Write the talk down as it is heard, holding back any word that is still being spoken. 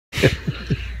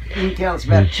You tell us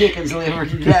about chicken's liver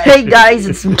today. Hey guys,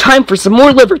 it's time for some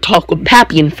more liver talk with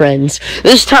Pappy and friends.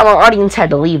 This time our audience had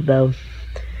to leave though.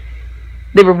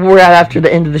 They were wore out after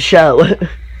the end of the show.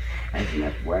 That's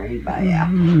enough worried by ya.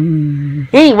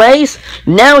 Anyways,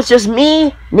 now it's just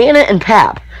me, Nana, and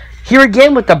Pap. Here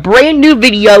again with a brand new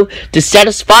video to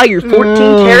satisfy your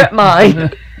 14-carat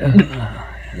mind.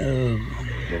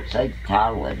 Say the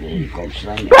title of it, you're gonna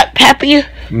sing it. Right, Pappy?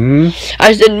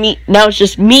 I said me. Now it's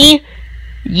just me,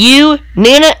 you,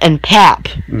 Nana, and Pap.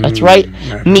 That's right.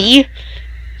 Me,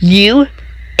 you,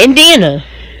 and Nana.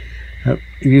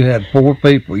 You had 4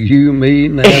 people. You, me,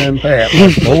 Nana, and Pap.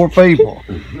 That's 4 people.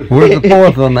 Where's the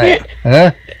 4th one at?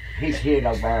 Huh? He's hid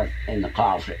over there in the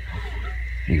closet.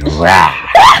 He goes, rah.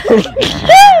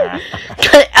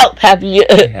 Cut it out, Pappy.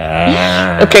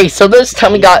 Okay, so this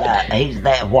time we got He's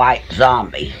that white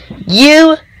zombie.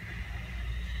 you,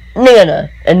 Nana,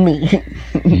 and me.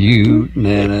 You,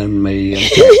 Nana, and me, and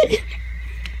Pap.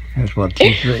 That's what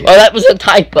you said. Oh, that was a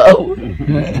typo.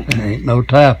 Ain't no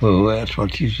typo. That's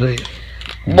what you said.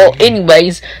 Well,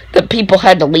 anyways, the people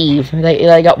had to leave.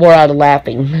 They got wore out of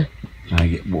laughing. I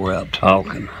get wore out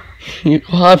talking. You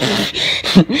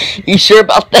sure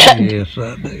about that? Yes,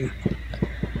 I do.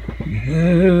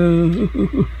 Yeah.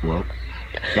 Well,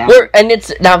 And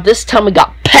it's now this time we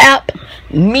got Pap,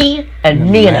 me,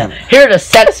 and Nana here to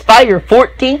satisfy your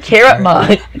 14-carat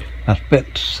mind. I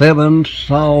spent $7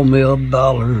 sawmill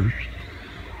dollars.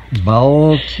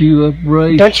 Bought you a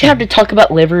bracelet. Don't you have to talk about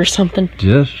liver or something?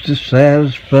 Just to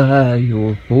satisfy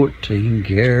your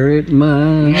 14-carat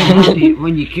mind.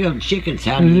 when you kill chickens,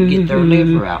 how do you get their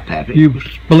liver out, Pappy? You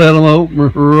split them open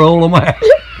and roll them out.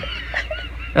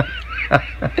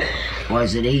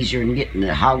 Was it easier than getting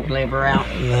the hog liver out?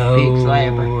 No, Pig's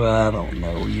liver? I don't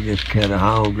know. You just cut a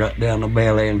hog right down the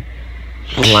belly and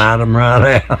slide them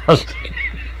right out.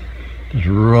 Just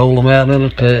roll them out in a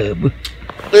tub.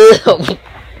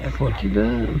 That's what you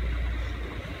do.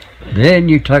 Then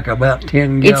you took about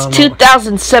 10 It's gallons.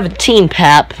 2017,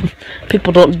 Pap.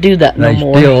 People don't do that no They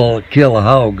more. still kill a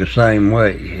hog the same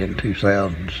way in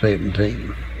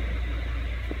 2017.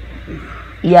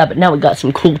 Yeah, but now we got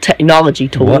some cool technology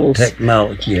tools. What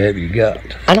technology have you got?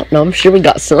 I don't know. I'm sure we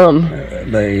got some.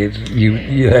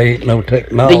 You ain't no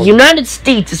technology. The United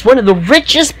States is one of the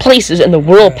richest places in the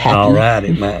world, Pappy. All right,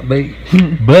 it might be,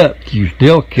 but you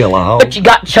still kill a hog. But you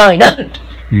got China.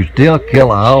 You still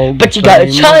kill a hog. But you got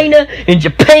China and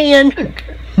Japan.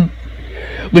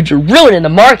 But you're ruining the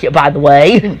market, by the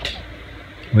way.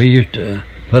 We used to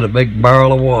put a big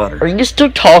barrel of water. Are you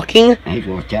still talking? He's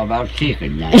going to tell about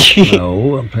chicken now.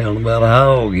 No, I'm telling about a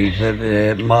hog. He said they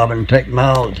had modern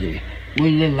technology.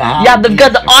 Yeah, they've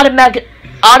got the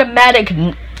automatic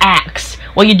axe.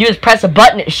 What you do is press a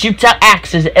button, it shoots out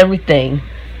axes and everything.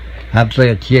 I'd say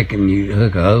a chicken, you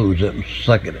hook a hose up and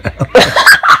suck it out.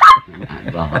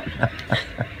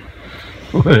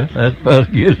 Well, that's about as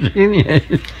good as any.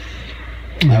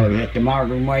 That was just the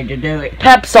modern way to do it.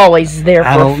 Pep's always there for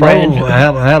I don't a friend. know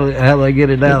how they get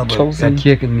it out of Chosen. a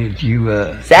chicken that you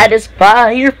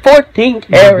Satisfy your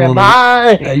 14-carat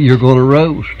mind. you're gonna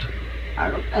roast. I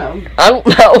don't know. I don't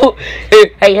know.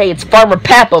 Hey, it's Farmer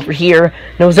Pap over here.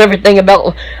 Knows everything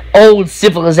about old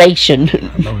civilization.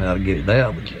 I know how to get it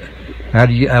out, but how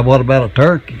do you? What about a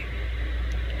turkey?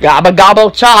 Gobble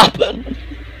gobble chop.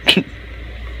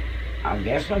 I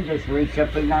guess I'll just reach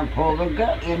up in there and pull the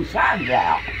gut insides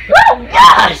out. Oh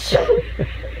gosh!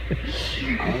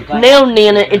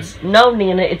 Nana, it's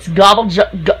gobble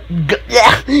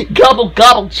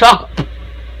gobble chop.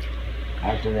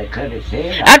 After they cut its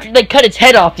head off. After they cut its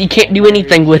head off, you can't do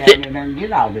anything with it. And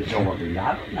get all this organs.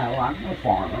 I don't know. I'm no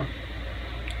farmer.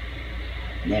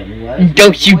 Never was.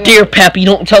 Don't you dare, Pappy.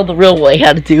 Don't tell the real way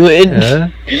how to do it. Huh?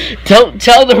 Don't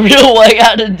tell the real way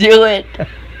how to do it.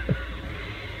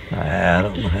 I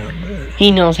don't know how to do it.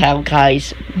 He knows how,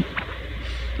 guys.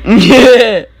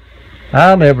 I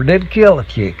never did kill a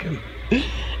chicken.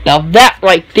 Now that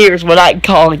right there is what I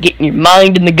call getting your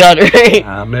mind in the gutter.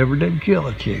 I never did kill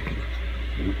a chicken.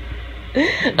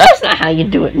 That's not how you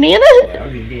do it, Nana. Well,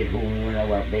 he did when we went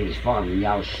over at Betty's farm and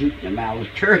y'all was shooting him out of the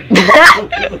tree.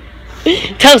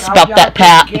 Tell us about that,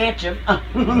 Pap. Catch him.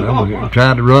 Well, we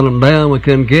tried to run them down. We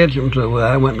couldn't catch them, so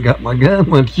I went and got my gun and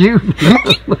went shooting.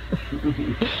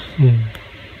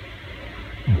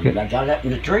 I got up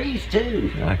in the trees,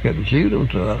 too. I couldn't shoot them,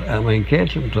 so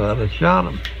catch them, so I just shot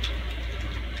them.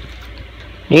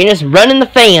 Nana's running the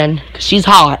fan, because she's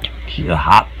hot. She's a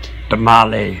hot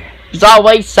tamale. She's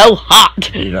always so hot.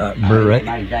 She's a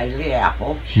My daily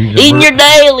apple. Eating your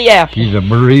daily apple. She's a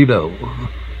burrito.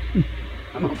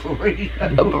 I'm a burrito. A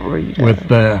burrito. With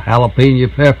jalapeno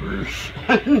peppers.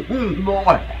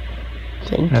 Boy,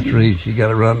 Thank That's the you. reason she got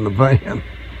to run the van.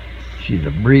 She's a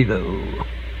burrito.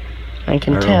 I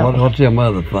can Or tell. what's them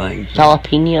other things?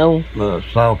 Jalapeno.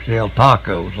 Soft shell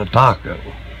tacos, a taco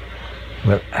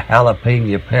with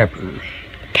jalapeno peppers.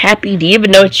 Pappy, do you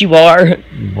even know what you are?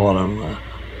 Bought them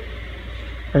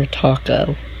Or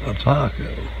taco. a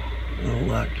taco. I don't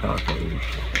like tacos.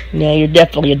 Yeah, you're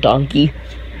definitely a donkey.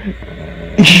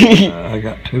 I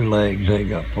got 2 legs, they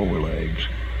got 4 legs.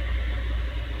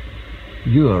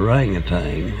 You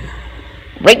orangutan.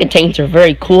 Orangutans are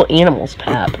very cool animals,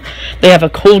 Pap. They have a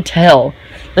cool tail.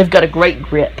 They've got a great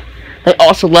grip. They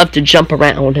also love to jump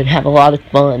around and have a lot of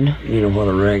fun. You know what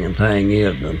a orangutan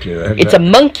is, don't you? It's a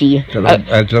monkey.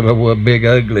 That's a big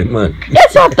ugly monkey.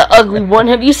 That's not the ugly one.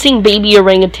 Have you seen baby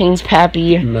orangutans,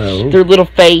 Pappy? No. Their little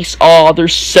face. Oh, they're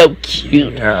so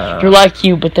cute. They're like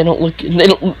you, but they don't look.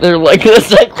 They're like this.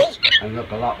 They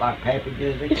look a lot like Pappy,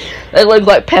 do they? They look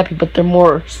like Pappy, but they're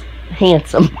more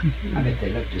handsome. I bet they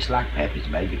look just like Pappy's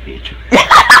baby picture.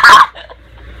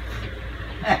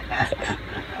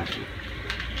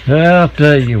 I'll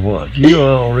tell you what, you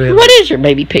already... What is your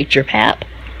baby picture, Pap?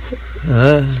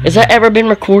 Has that ever been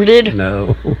recorded?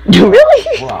 No.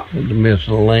 Really? What? Had to miss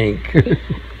a link.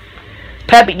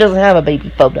 Pappy doesn't have a baby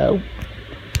photo.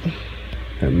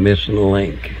 I'm missing a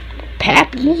link.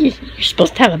 Pappy, you're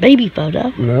supposed to have a baby photo.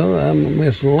 No, I'm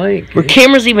missing a link. Were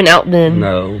cameras even out then?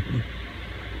 No.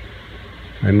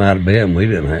 They might have been. We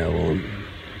didn't have one.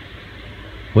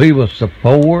 We was so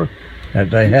poor that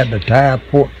they had to tie a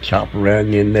pork chop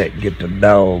around your neck, get the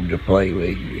dog to play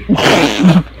with you.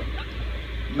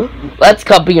 That's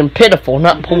called being pitiful,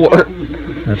 not poor.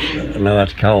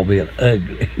 That's called being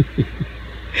ugly.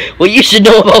 Well, you should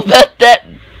know about that.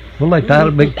 Well, they tied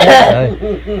a big pork.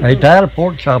 They tied a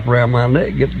pork chop around my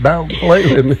neck, get the dog to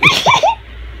play with me.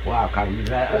 Wow, cause you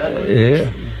that ugly.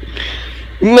 Yeah.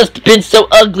 You must have been so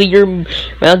ugly.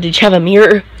 Well, did you have a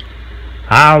mirror?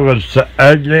 I was so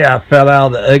ugly, I fell out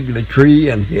of the ugly tree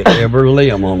and hit every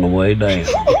limb on the way down.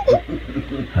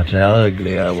 That's how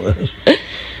ugly I was.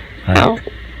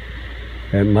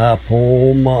 And my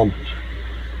poor mama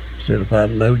said if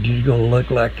I'd known you was going to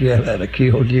look like that, I'd have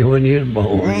killed you when you was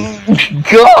born.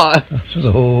 God! I said,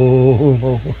 oh,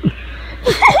 Lord.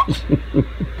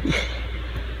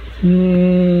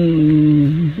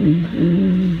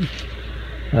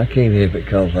 I can't help it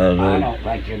because I was I ugly. don't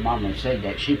think your mama said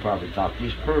that. She probably thought you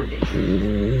was pretty.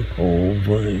 Poor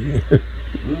thing.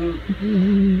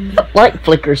 Light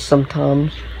flickers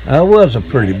sometimes. I was a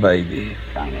pretty baby.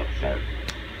 Kind of so.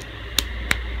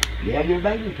 Yeah, your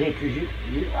baby pictures,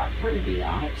 you are pretty.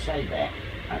 I have to say that.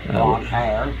 Blonde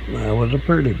hair. I was a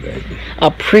pretty baby.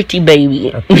 A pretty baby.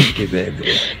 A pretty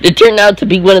baby. It turned out to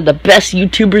be one of the best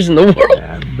YouTubers in the world.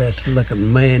 The best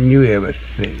looking man you ever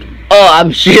seen. Oh,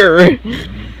 I'm sure.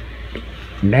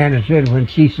 Nana said when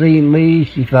she seen me,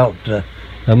 she thought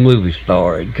a movie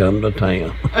star had come to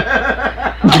town.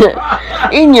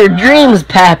 In your dreams,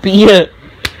 Pappy.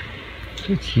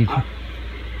 She,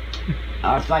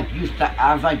 I think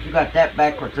you got that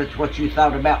backwards. That's what you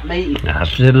thought about me. I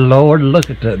said, Lord, look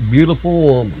at that beautiful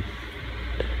woman.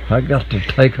 I got to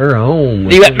take her home.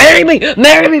 You went, marry me,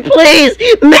 please,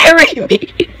 marry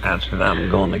me. I said, I'm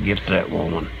going to get that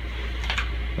woman.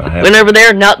 Went over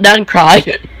there, knelt down and cried.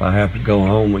 If I have to go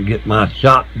home and get my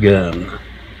shotgun.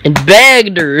 And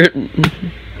begged her.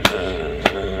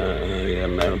 Yeah,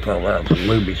 man, I thought that was a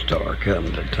movie star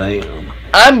coming to town.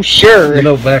 I'm sure. You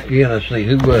know, back then, I see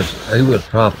who was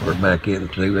popular back then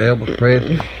too. Elvis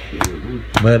Presley,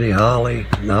 Buddy Holly,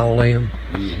 and all them.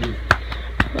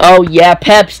 Oh yeah,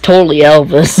 Paps totally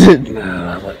Elvis. No,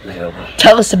 I wasn't Elvis.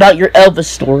 Tell us about your Elvis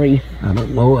story. I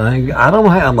don't know. I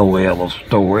don't have no Elvis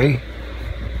story.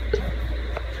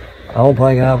 I don't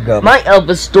think I've got My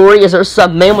Elvis story is there's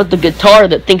some man with the guitar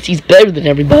that thinks he's better than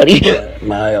everybody.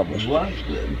 my Elvis. Was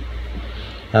good.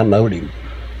 I knowed him.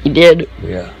 You did.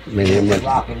 Yeah, me and him.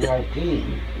 Rock and roll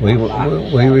king. We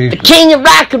The used to, king of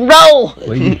rock and roll.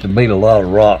 we used to beat a lot of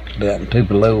rocks down in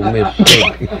Tupelo,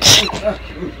 Mississippi.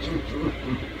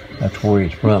 That's where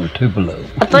he's from, Tupelo.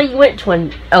 I thought you went to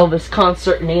an Elvis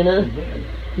concert, Nana.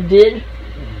 You did?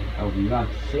 Oh, you got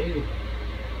to see him?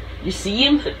 You see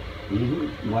him?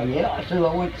 Well, yeah, so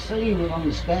I went to see him on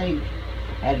the stage.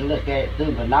 Had to look at it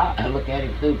through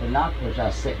binoculars. I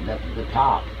was sitting up at the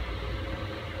top.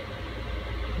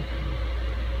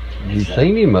 You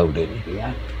seen him, oh, didn't you?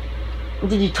 Yeah.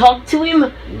 Did you talk to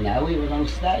him? No, he was on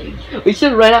stage. We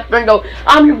should run up there and go,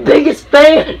 I'm your biggest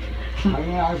fan.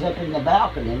 I was up in the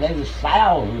balcony, and there was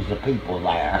thousands of people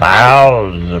there.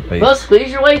 Thousands of people. Well,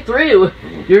 squeeze your way through.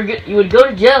 You would go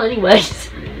to jail anyways.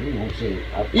 You won't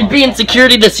see. You'd be in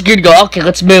security, the security go, okay,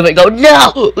 let's move it. Go,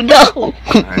 no, no.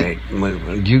 I ain't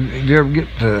moving. Did you ever get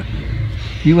to...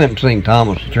 You went and seen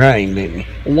Thomas the Train, didn't you?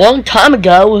 A long time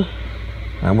ago.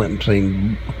 I went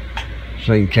and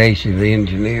seen Casey the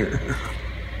Engineer.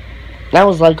 That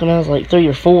was like when I was like 3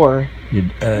 or 4. We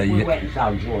went and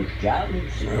saw George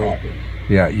Jones.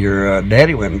 Yeah, your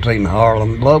daddy went and seen the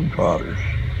Harlem Globetrotters.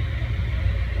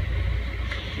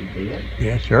 He did.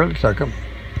 Yeah, Shirley took him.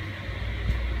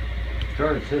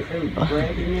 Shirley took him,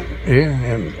 Greg and him.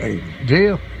 Yeah, and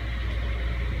Jill.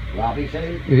 Robbie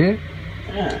too. Yeah,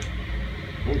 Yeah.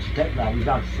 Once you take Robbie,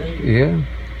 got to see him.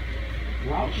 yeah.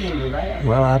 Well, I remember that.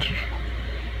 Well,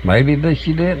 maybe this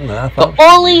you didn't. I thought The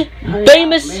only I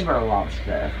famous, remember a lot of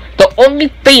stuff. the only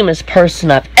famous person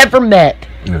I've ever met.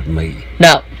 it was me.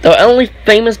 No, the only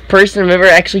famous person I've ever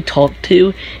actually talked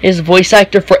to is voice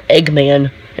actor for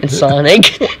Eggman in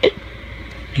Sonic. Did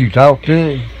you talk to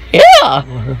him? Yeah,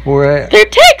 Where at? their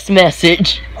text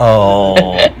message.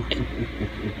 Oh.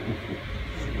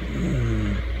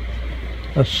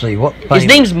 Let's see, what famous... His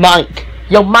name's Mike.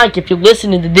 Yo, Mike, if you're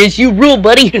listening to this, you rule,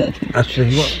 buddy. Let's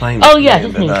see, what famous Oh, yeah, man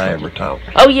his did name's I Mike. ever talk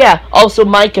to? Oh, yeah. Also,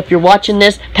 Mike, if you're watching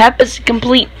this, Pap is a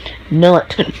complete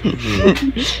nut. I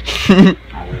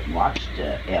went and watched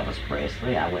Elvis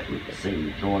Presley. I went and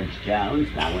seen George Jones.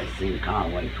 And I went and seen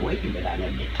Conway Twitty, but I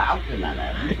never did talk to none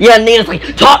of them. Yeah, Nina's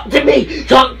like, talk to me,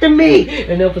 talk to me.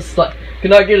 And Elvis is like,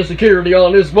 can I get a security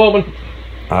on this woman?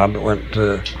 I went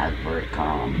to... I was very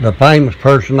calm. The famous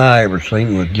person I ever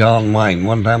seen was John Wayne.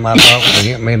 One time I talked to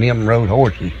him, me and him rode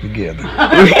horses together.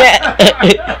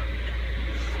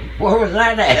 Where was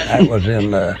that at? That was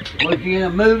in... Was you in a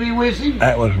movie with him?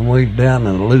 That was when we was down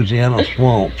in the Louisiana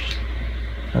swamps.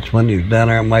 That's when he was down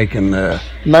there making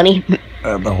Money?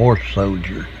 the horse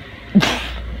soldier.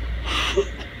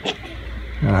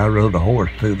 And I rode a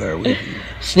horse through there with him.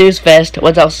 Snooze Fest,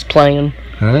 what else is playing?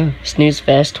 Huh? Snooze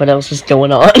Fest, what else is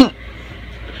going on?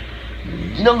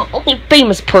 You know, the only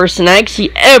famous person I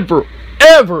actually ever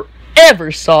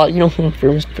saw, you know who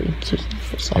famous person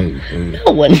saw? Who?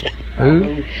 No one.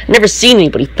 Who? Never seen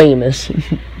anybody famous.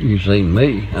 You seen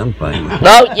me. I'm famous.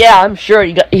 Oh yeah, I'm sure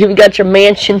you got your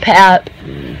mansion, Pap.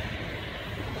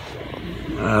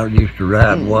 I used to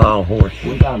ride wild horses.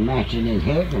 We got a mansion in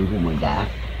heaven when we die.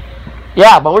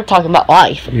 Yeah, but we're talking about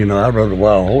life. You know, I rode a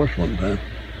wild horse one time.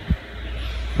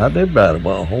 I did ride a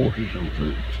wild horse.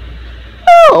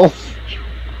 Oh.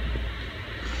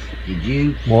 Did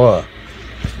you? What?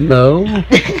 No.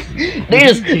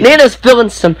 Nana's feeling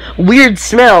some weird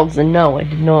smells, and no, I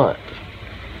did not.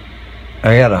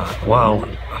 I had a wild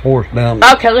horse down.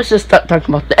 Okay, let's just stop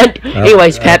talking about that.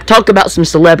 Anyways, Pap, talk about some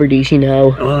celebrities, you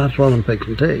know. Well, that's what I'm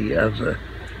fixing to tell you. I was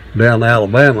down in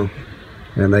Alabama,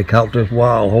 and they caught this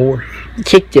wild horse.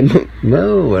 Kicked him.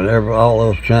 No, and all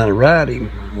of us trying to ride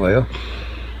him. Well,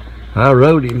 I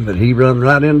rode him, but he run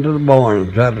right into the barn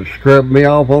and tried to scrub me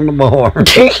off on the barn.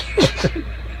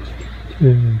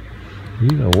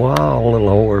 He's a wild little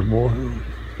horse, boy.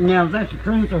 Now, is that the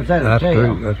truth or is that That's a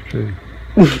tale? true, that's true.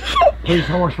 Whose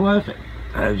horse was it?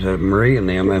 That's Marie and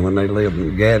them when they lived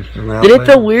in Gadsden, Alabama. Did it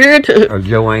feel weird? Or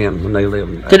Joanne when they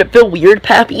lived in Did it feel weird,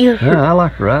 Pappy? Yeah, I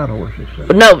like to ride horses. So.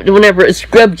 But no, whenever it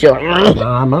scrubbed you. Well,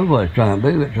 I know what it's trying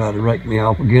to do. It tried to rake me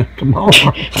off against the barn.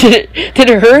 Did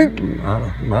it hurt?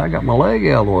 I got my leg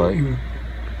out of the way.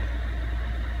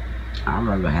 I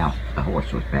rode a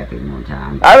horse with Pappy one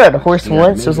time. I rode a horse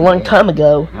once. It was a long time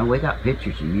ago. And we got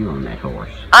pictures of you on that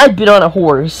horse. I'd been on a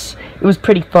horse. It was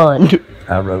pretty fun.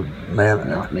 I rode Nana.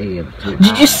 Not me. It was too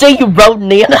Did you say you rode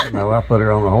Nana? No, I put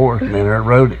her on a horse and then I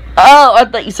rode it. Oh, I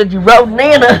thought you said you rode What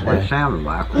Nana. it sounded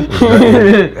like.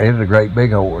 It was a great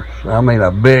big horse. I mean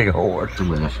a big horse.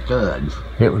 With a stud.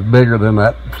 It was bigger than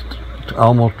that,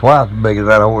 almost twice as big as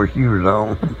that horse you was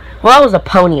on. Well, I was a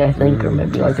pony, I think, or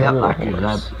maybe It like a felt little like it was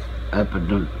horse. up in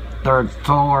the third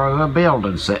floor of a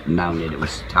building sitting on it. It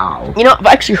was tall. You know, I've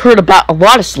actually heard about a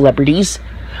lot of celebrities.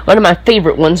 One of my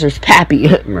favorite ones is Pappy.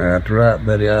 That's right,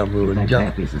 Betty. I I was think John,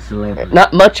 Pappy's a celebrity.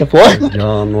 Not much of one.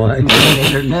 John Wayne.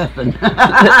 Or nothing.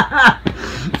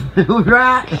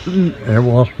 Right? Every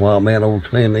once in a while, man, old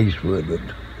Clint Eastwood would.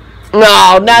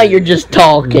 No, now you're just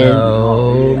talking.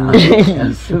 No.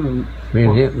 Yeah.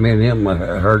 Me and him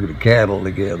herded the cattle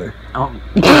together. Oh,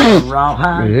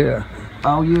 Rawhide? Yeah.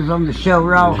 Oh, you was on the show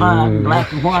Rawhide,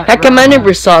 black and white. How come I Rawhide.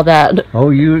 never saw that? Oh,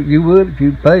 you would if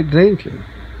you paid attention.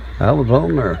 I was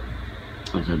on there.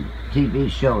 It was a TV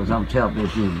show. It was on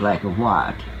television in black and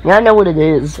white. Yeah, I know what it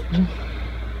is.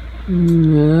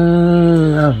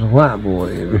 Yeah, that's a white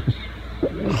boy.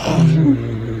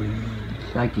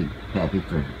 Thank you, Pappy,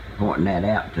 for pointing that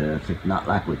out to us. It's not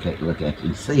like we can't look at it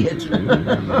and see it.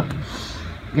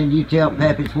 Can you tell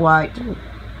Pappy's white?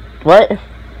 What?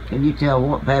 Can you tell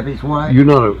what Pappy's white? You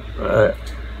know,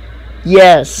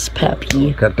 Yes,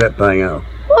 Pappy. cut that thing off.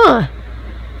 What?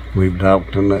 We've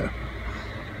talked enough.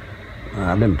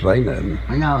 I didn't say nothing.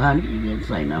 No, honey, you didn't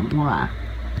say nothing. Why?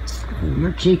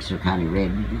 Your cheeks are kind of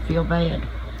red. Did you feel bad?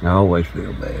 I always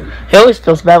feel bad. He always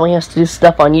feels bad when he has to do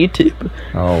stuff on YouTube.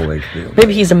 I always feel bad.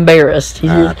 Maybe he's embarrassed. He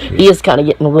is kind of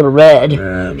getting a little red.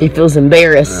 He feels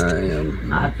embarrassed. I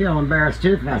am. I feel embarrassed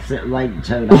too if I sit late and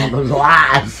told all those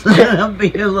lies. I'll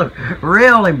be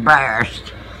real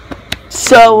embarrassed.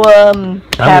 So, I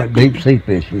went deep sea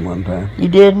fishing one time. You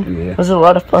did? Yeah. Was it a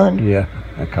lot of fun? Yeah,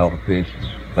 I caught a fish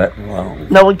that long.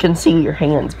 No one can see your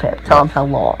hands, Pep. Tell them how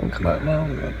long. That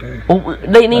long right there. Well,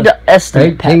 they need to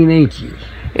estimate, Pep. 18 inches.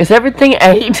 Is everything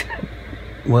 8?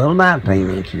 Well, 19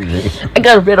 inches. I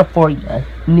got a riddle for you,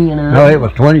 Nina. No, it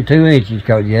was 22 inches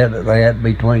because they had to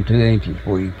be 22 inches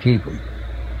before you keep them.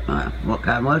 What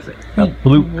kind was it? A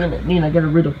fluke. Nina, I got a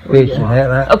riddle for Fish you. that had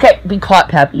that. Okay, be quiet,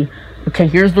 Pappy. Okay,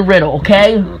 here's the riddle,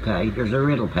 okay? Okay, there's a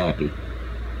riddle, Pappy.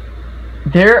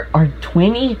 There are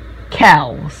 20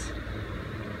 cows.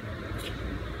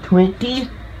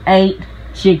 28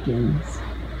 chickens.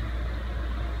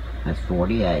 That's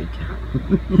 48.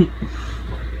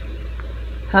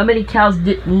 How many cows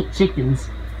didn't eat chickens?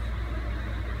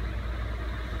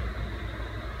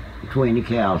 20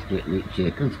 cows didn't eat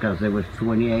chickens because there was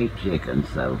 28 chickens,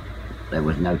 so there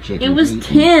was no chickens. It was eaten.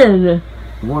 10.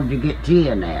 Where'd you get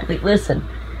 10 at? Like, listen.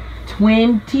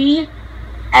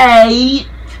 28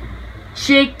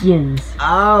 chickens.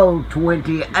 Oh,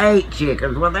 28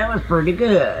 chickens. Well, that was pretty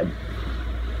good.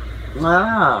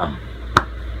 Ah.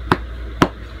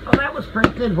 Well, that was pretty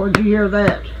good. Where'd you hear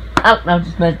that? Oh, I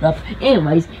just messed up.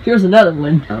 Anyways, here's another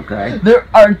one. Okay. There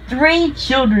are 3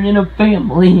 children in a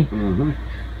family. Mm-hmm.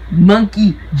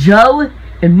 Monkey Joe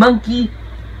and Monkey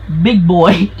Big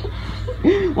Boy.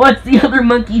 What's the other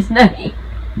monkey's name?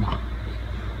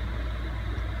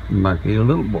 Monkey, a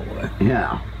little boy.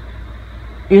 Yeah.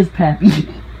 Is Pappy.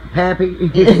 Pappy.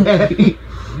 Pappy.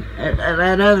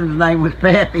 That other's name was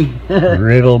Pappy.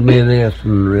 Riddle me this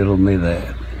and riddle me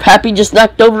that. Pappy just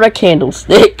knocked over a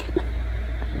candlestick.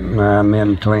 My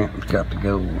men Clintons got to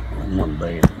go on one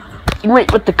day. You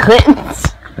went with the Clintons?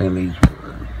 Clintons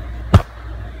were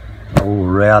old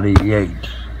Rowdy Yates.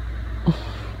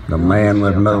 The man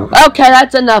with no... Okay,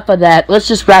 that's enough of that. Let's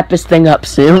just wrap this thing up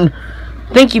soon.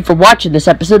 Thank you for watching this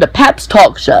episode of Paps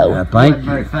Talk Show. Thank Wasn't you.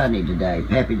 very funny today.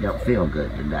 Pappy don't feel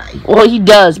good today. Well, he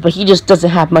does, but he just doesn't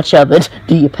have much of it,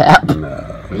 do you, Pap?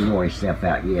 No. He wore himself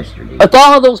out yesterday. With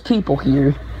all those people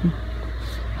here,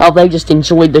 how they just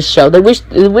enjoyed the show. They wish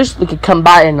they could come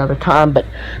by another time, but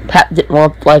Pap didn't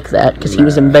want like that because he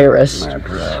was embarrassed. That's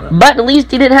right. But at least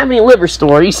he didn't have any liver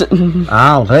stories.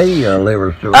 I'll tell you a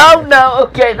liver story. Oh no,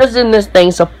 okay, let's end this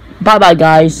thing, so bye-bye,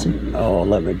 guys. Oh,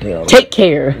 let me tell you. Take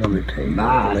care. Let me tell you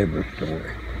Bye. a liver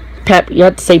story. Pap, you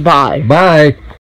have to say bye. Bye.